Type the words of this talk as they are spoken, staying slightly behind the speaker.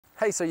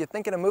Hey, so you're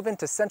thinking of moving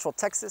to Central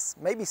Texas,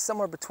 maybe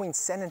somewhere between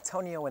San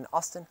Antonio and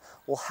Austin?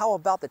 Well, how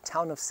about the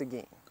town of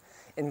Seguin?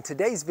 In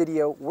today's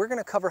video, we're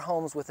gonna cover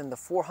homes within the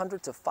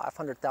 $400,000 to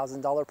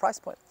 $500,000 price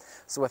point.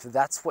 So if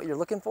that's what you're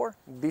looking for,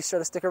 be sure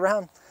to stick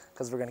around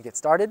because we're gonna get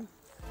started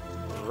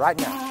right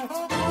now.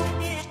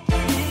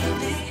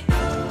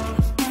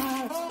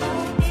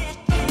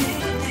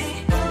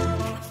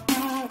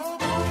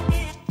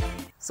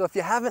 So if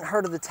you haven't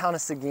heard of the town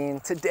of Seguin,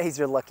 today's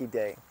your lucky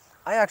day.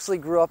 I actually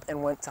grew up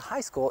and went to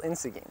high school in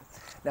Seguin.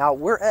 Now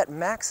we're at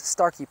Max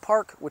Starkey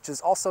Park, which is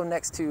also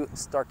next to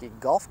Starkey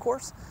Golf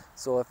Course.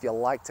 So if you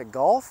like to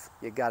golf,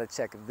 you gotta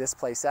check this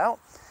place out.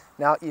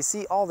 Now you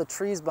see all the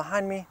trees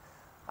behind me?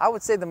 I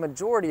would say the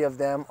majority of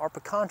them are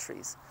pecan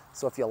trees.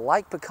 So if you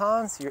like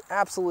pecans, you're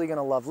absolutely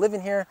gonna love living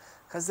here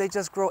because they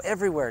just grow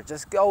everywhere.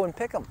 Just go and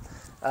pick them.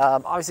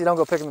 Obviously don't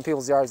go pick them in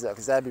people's yards though,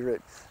 because that'd be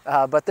rude.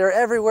 But they're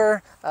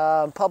everywhere.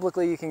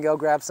 Publicly, you can go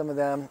grab some of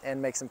them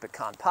and make some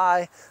pecan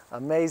pie.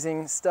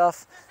 Amazing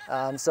stuff.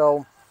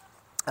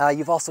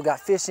 You've also got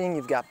fishing,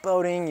 you've got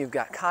boating, you've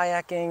got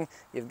kayaking,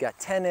 you've got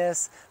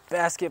tennis,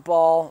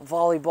 basketball,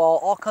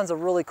 volleyball, all kinds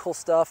of really cool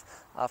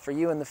stuff for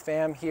you and the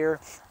fam here.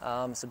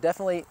 So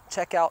definitely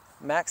check out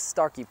Max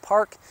Starkey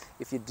Park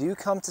if you do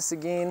come to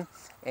Seguin.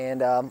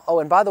 And oh,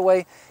 and by the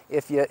way,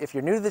 if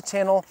you're new to the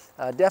channel,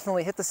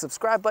 definitely hit the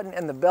subscribe button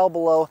and the bell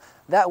below.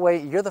 That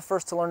way you're the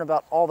first to learn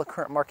about all the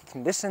current market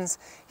conditions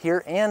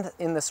here and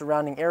in the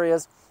surrounding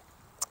areas.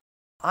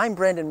 I'm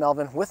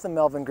Melvin with the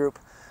Melvin Group.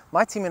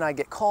 My team and I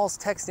get calls,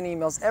 texts, and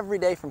emails every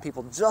day from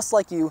people just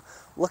like you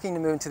looking to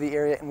move into the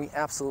area, and we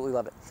absolutely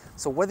love it.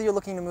 So whether you're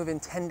looking to move in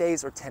 10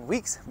 days or 10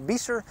 weeks, be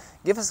sure,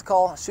 give us a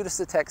call, shoot us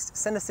a text,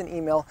 send us an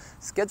email,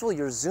 schedule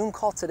your Zoom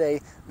call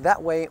today.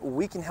 That way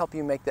we can help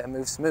you make that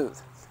move smooth.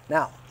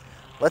 Now,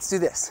 let's do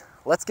this.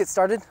 Let's get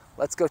started.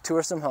 Let's go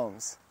tour some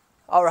homes.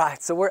 All right,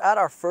 so we're at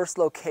our first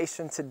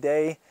location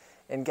today.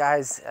 And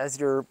guys, as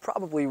you're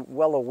probably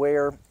well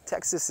aware,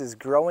 Texas is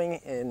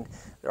growing and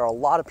there are a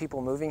lot of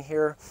people moving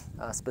here,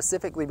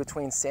 specifically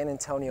between San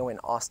Antonio and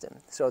Austin.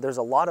 So there's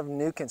a lot of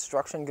new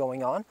construction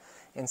going on,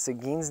 and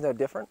Seguin's no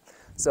different.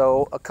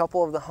 So a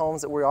couple of the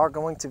homes that we are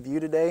going to view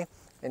today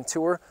and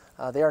tour,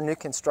 they are new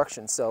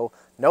construction. So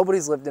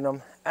nobody's lived in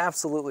them,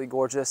 absolutely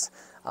gorgeous.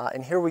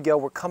 And here we go,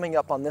 we're coming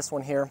up on this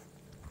one here.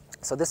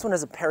 So this one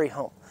is a Perry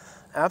home.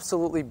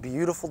 Absolutely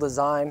beautiful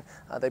design.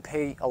 They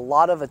pay a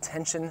lot of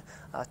attention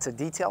to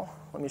detail.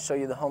 Let me show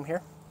you the home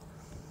here.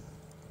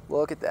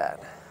 Look at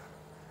that.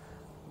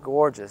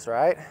 Gorgeous,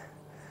 right?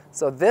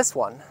 So this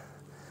one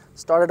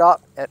started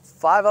out at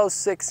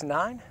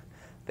 $506,900.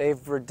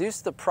 They've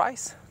reduced the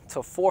price to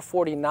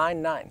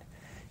 $449,900.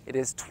 It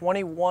is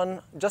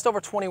just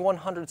over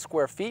 2,100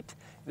 square feet.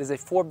 It is a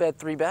 4-bed,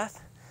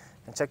 3-bath.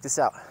 And check this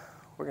out.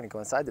 We're gonna go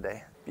inside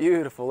today.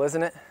 Beautiful,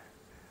 isn't it?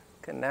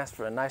 Couldn't ask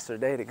for a nicer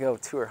day to go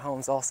tour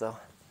homes also.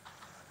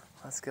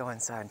 Let's go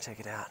inside and check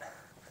it out.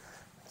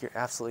 You're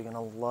absolutely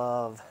gonna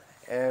love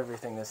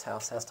everything this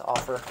house has to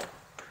offer.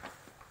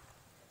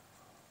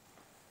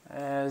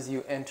 As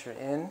you enter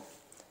in,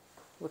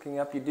 looking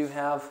up, you do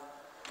have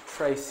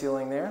tray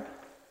ceiling there,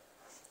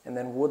 and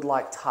then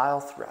wood-like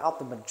tile throughout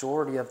the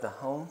majority of the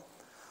home.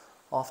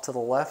 Off to the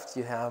left,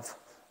 you have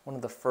one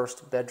of the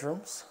first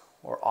bedrooms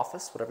or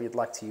office, whatever you'd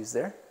like to use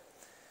there.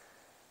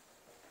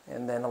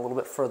 And then a little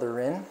bit further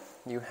in,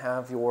 you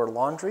have your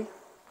laundry,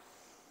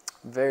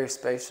 very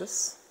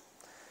spacious.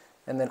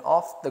 And then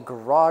off the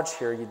garage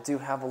here, you do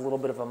have a little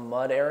bit of a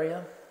mud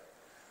area.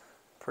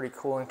 Pretty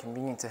cool and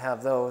convenient to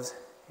have those.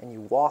 And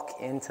you walk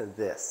into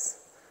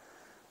this.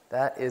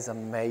 That is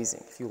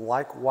amazing. If you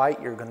like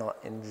white, you're gonna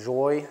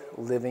enjoy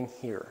living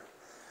here.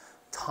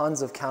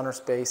 Tons of counter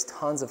space,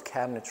 tons of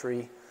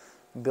cabinetry,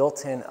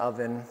 built-in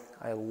oven.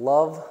 I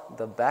love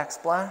the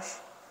backsplash.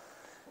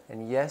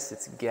 And yes,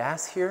 it's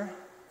gas here.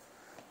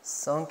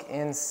 Sunk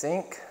in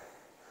sink.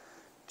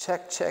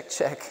 Check, check,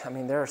 check. I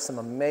mean, there are some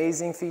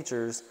amazing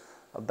features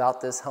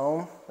about this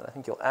home that I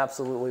think you'll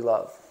absolutely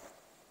love.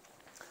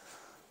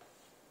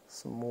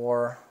 Some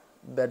more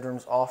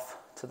bedrooms off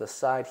to the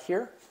side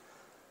here.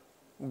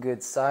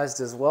 Good sized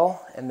as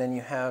well. And then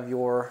you have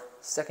your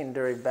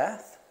secondary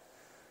bath.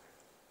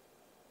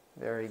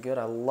 Very good.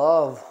 I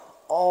love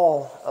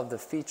all of the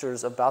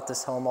features about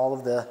this home, all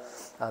of the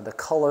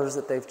colors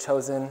that they've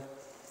chosen.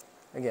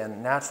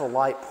 Again, natural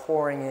light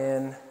pouring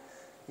in.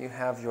 You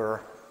have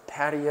your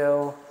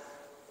patio,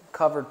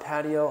 covered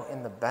patio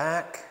in the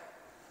back.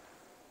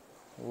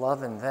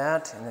 Loving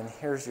that. And then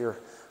here's your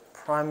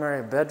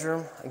primary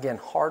bedroom. Again,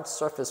 hard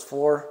surface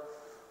floor.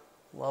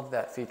 Love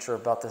that feature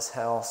about this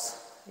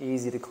house.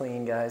 Easy to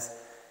clean,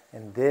 guys.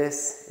 And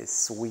this is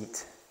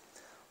sweet.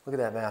 Look at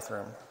that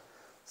bathroom.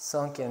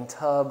 Sunk-in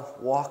tub,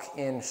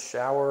 walk-in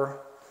shower.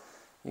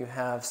 You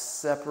have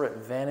separate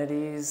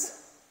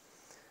vanities.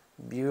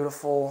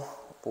 Beautiful.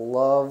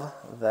 Love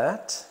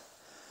that.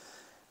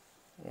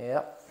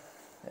 Yep.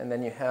 And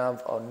then you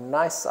have a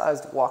nice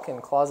sized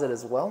walk-in closet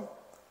as well.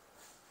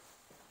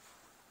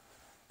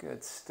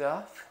 Good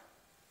stuff.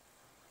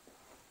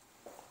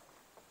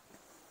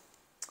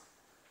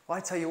 Well,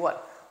 I tell you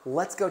what,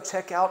 let's go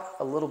check out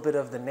a little bit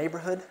of the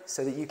neighborhood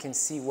so that you can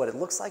see what it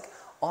looks like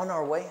on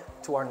our way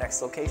to our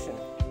next location.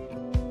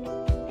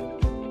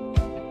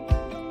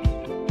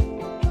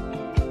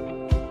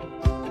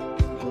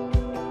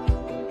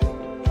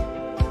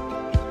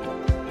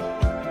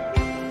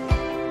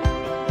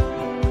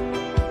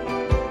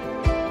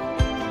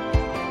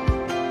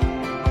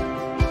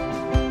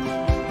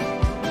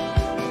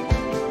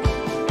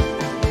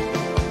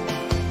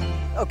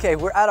 Okay,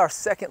 we're at our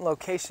second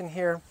location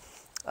here.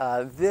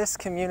 This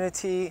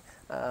community,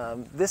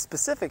 this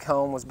specific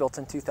home was built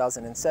in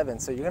 2007,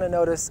 so you're going to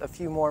notice a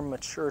few more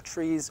mature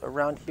trees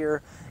around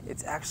here.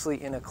 It's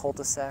actually in a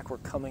cul-de-sac. We're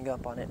coming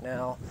up on it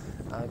now.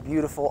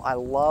 Beautiful. I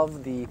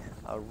love the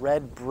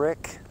red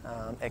brick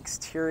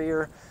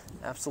exterior.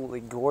 Absolutely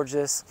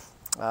gorgeous.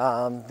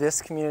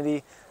 This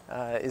community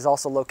is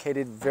also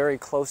located very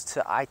close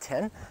to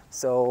I-10,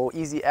 so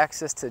easy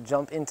access to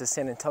jump into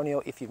San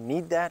Antonio if you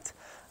need that.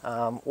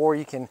 Or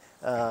you can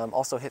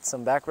also hit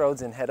some back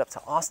roads and head up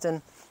to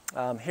Austin.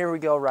 Here we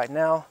go right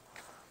now.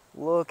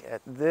 Look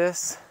at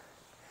this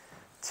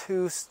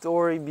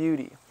two-story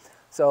beauty.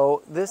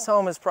 So this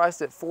home is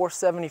priced at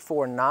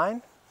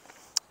 $474,900.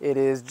 It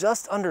is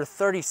just under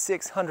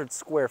 3,600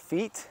 square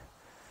feet.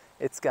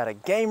 It's got a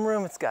game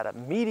room, it's got a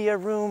media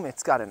room,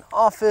 it's got an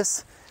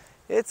office.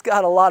 It's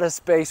got a lot of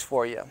space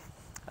for you.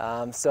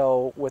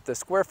 So with the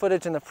square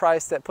footage and the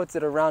price, that puts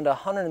it around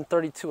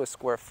 $132 a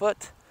square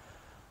foot.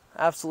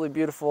 Absolutely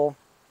beautiful.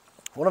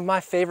 One of my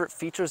favorite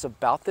features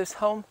about this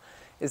home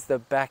is the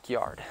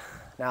backyard.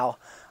 Now,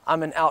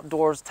 I'm an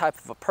outdoors type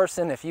of a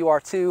person. If you are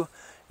too,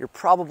 you're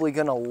probably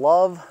gonna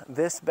love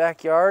this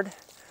backyard.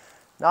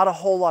 Not a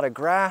whole lot of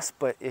grass,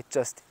 but it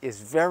just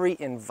is very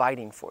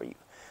inviting for you.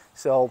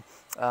 So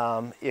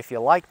if you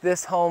like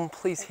this home,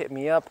 please hit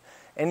me up.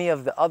 Any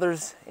of the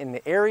others in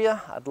the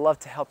area, I'd love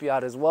to help you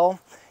out as well.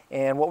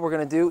 And what we're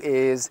gonna do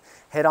is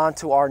head on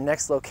to our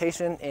next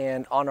location,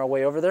 and on our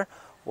way over there,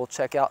 we'll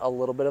check out a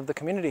little bit of the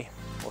community.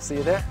 We'll see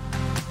you there.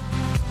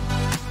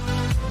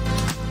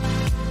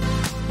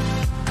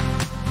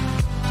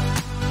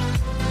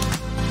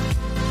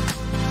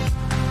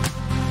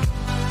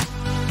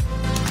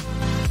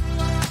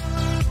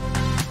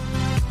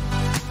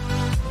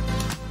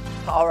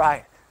 All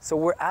right, so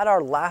we're at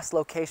our last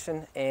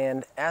location,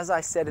 and as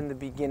I said in the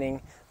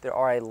beginning, there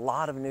are a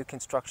lot of new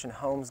construction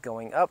homes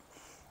going up.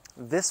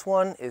 This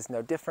one is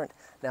no different.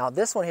 Now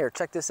this one here,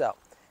 check this out.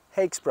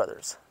 Hakes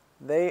Brothers.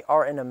 They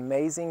are an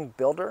amazing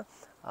builder.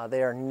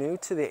 They are new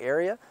to the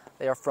area.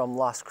 They are from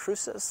Las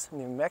Cruces,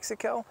 New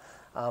Mexico.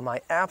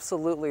 I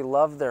absolutely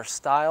love their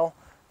style.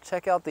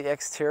 Check out the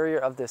exterior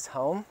of this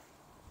home.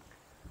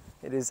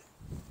 It is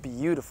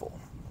beautiful.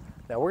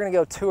 Now we're gonna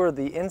go tour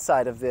the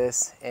inside of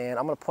this, and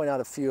I'm gonna point out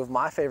a few of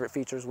my favorite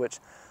features, which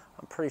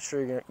I'm pretty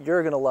sure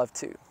you're gonna love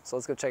too. So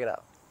let's go check it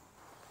out.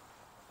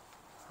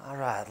 All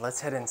right,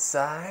 let's head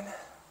inside.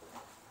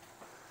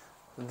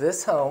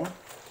 This home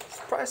is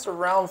priced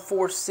around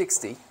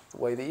 $460, the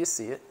way that you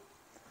see it.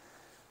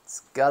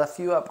 It's got a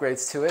few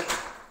upgrades to it,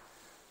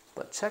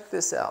 but check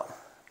this out.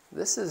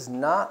 This is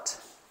not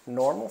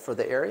normal for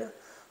the area.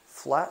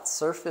 Flat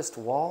surfaced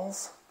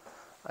walls.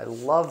 I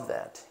love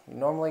that. You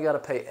normally got to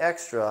pay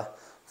extra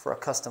for a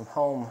custom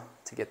home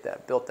to get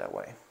that built that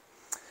way.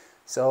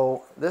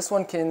 So this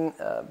one can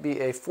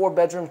be a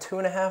 4-bedroom,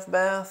 2.5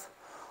 bath,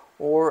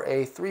 or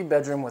a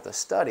 3-bedroom with a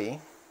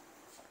study.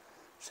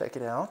 Check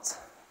it out.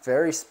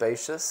 Very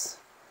spacious.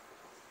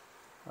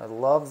 I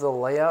love the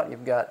layout.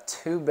 You've got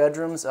 2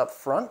 bedrooms up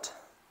front.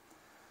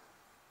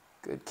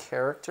 Good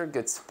character,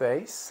 good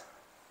space.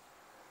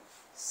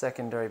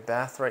 Secondary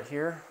bath right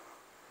here.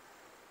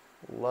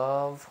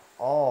 Love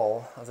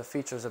all of the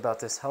features about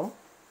this home.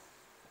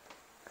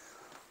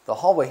 The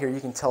hallway here,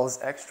 you can tell, is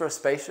extra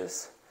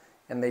spacious,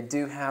 and they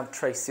do have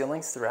tray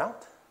ceilings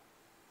throughout.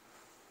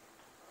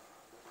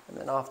 And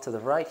then off to the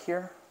right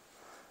here,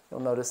 you'll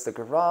notice the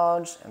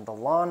garage and the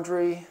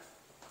laundry.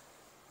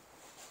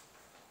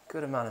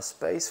 Good amount of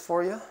space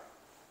for you.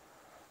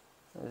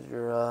 There's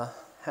your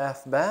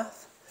half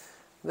bath.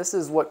 This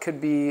is what could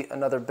be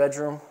another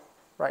bedroom.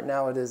 Right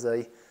now it is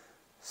a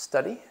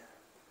study.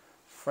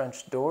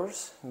 French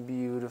doors,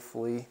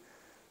 beautifully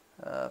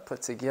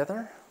put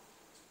together.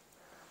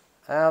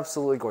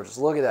 Absolutely gorgeous.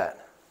 Look at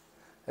that.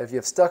 If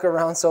you've stuck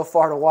around so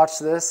far to watch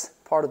this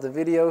part of the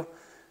video,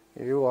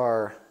 you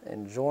are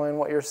enjoying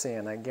what you're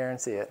seeing. I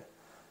guarantee it.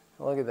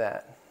 Look at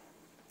that.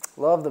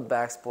 Love the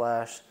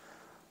backsplash.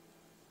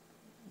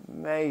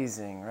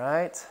 Amazing,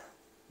 right?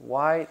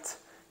 White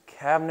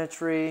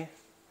cabinetry,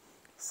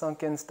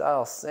 sunken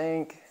style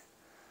sink.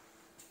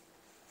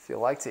 If you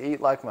like to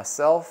eat like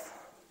myself,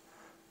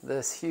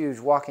 this huge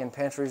walk-in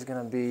pantry is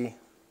going to be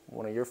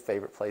one of your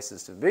favorite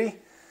places to be.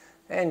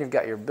 And you've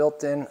got your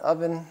built-in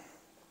oven.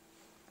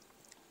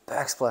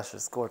 Backsplash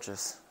is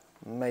gorgeous.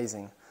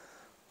 Amazing.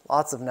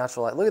 Lots of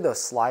natural light. Look at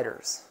those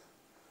sliders.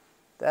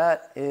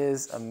 That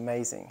is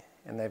amazing.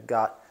 And they've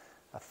got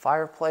a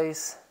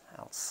fireplace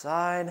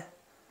outside.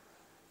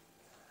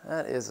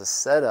 That is a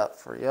setup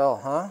for y'all,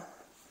 huh?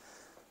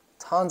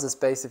 Tons of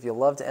space if you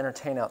love to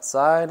entertain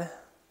outside.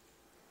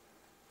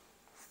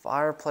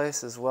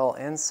 Fireplace as well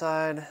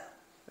inside,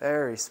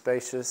 very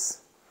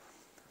spacious.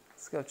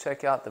 Let's go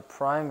check out the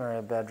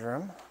primary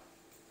bedroom.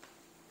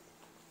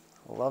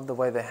 Love the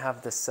way they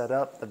have this set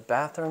up. The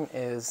bathroom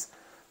is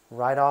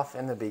right off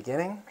in the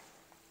beginning.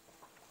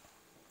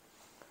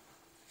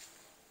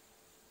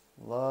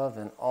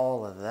 Loving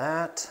all of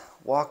that.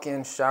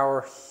 Walk-in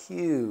shower,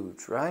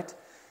 huge, right?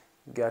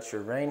 You got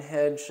your rain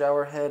head,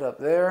 shower head up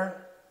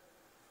there.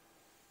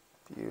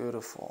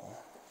 Beautiful.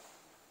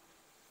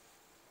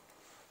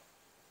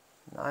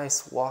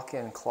 Nice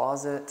walk-in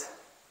closet.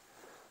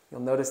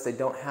 You'll notice they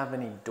don't have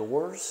any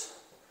doors.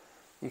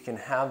 You can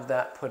have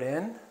that put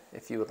in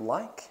if you would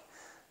like.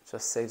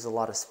 Just saves a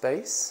lot of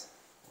space.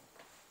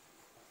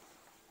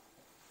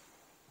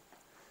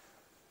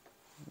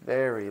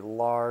 Very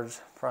large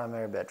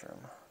primary bedroom.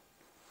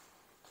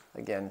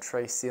 Again,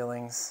 tray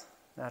ceilings,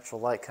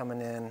 natural light coming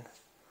in.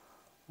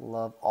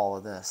 Love all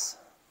of this.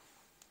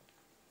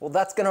 Well,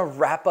 that's going to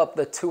wrap up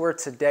the tour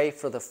today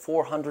for the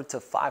 $400,000 to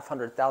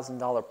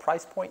 $500,000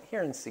 price point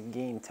here in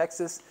Seguin,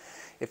 Texas.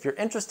 If you're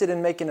interested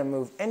in making a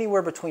move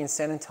anywhere between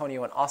San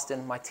Antonio and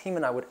Austin, my team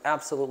and I would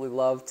absolutely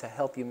love to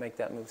help you make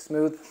that move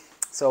smooth.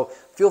 So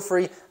feel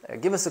free,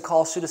 give us a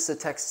call, shoot us a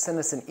text, send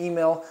us an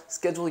email,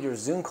 schedule your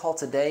Zoom call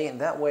today,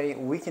 and that way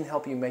we can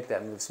help you make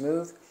that move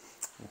smooth.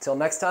 Until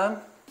next time,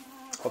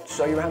 hope to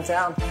show you around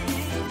town.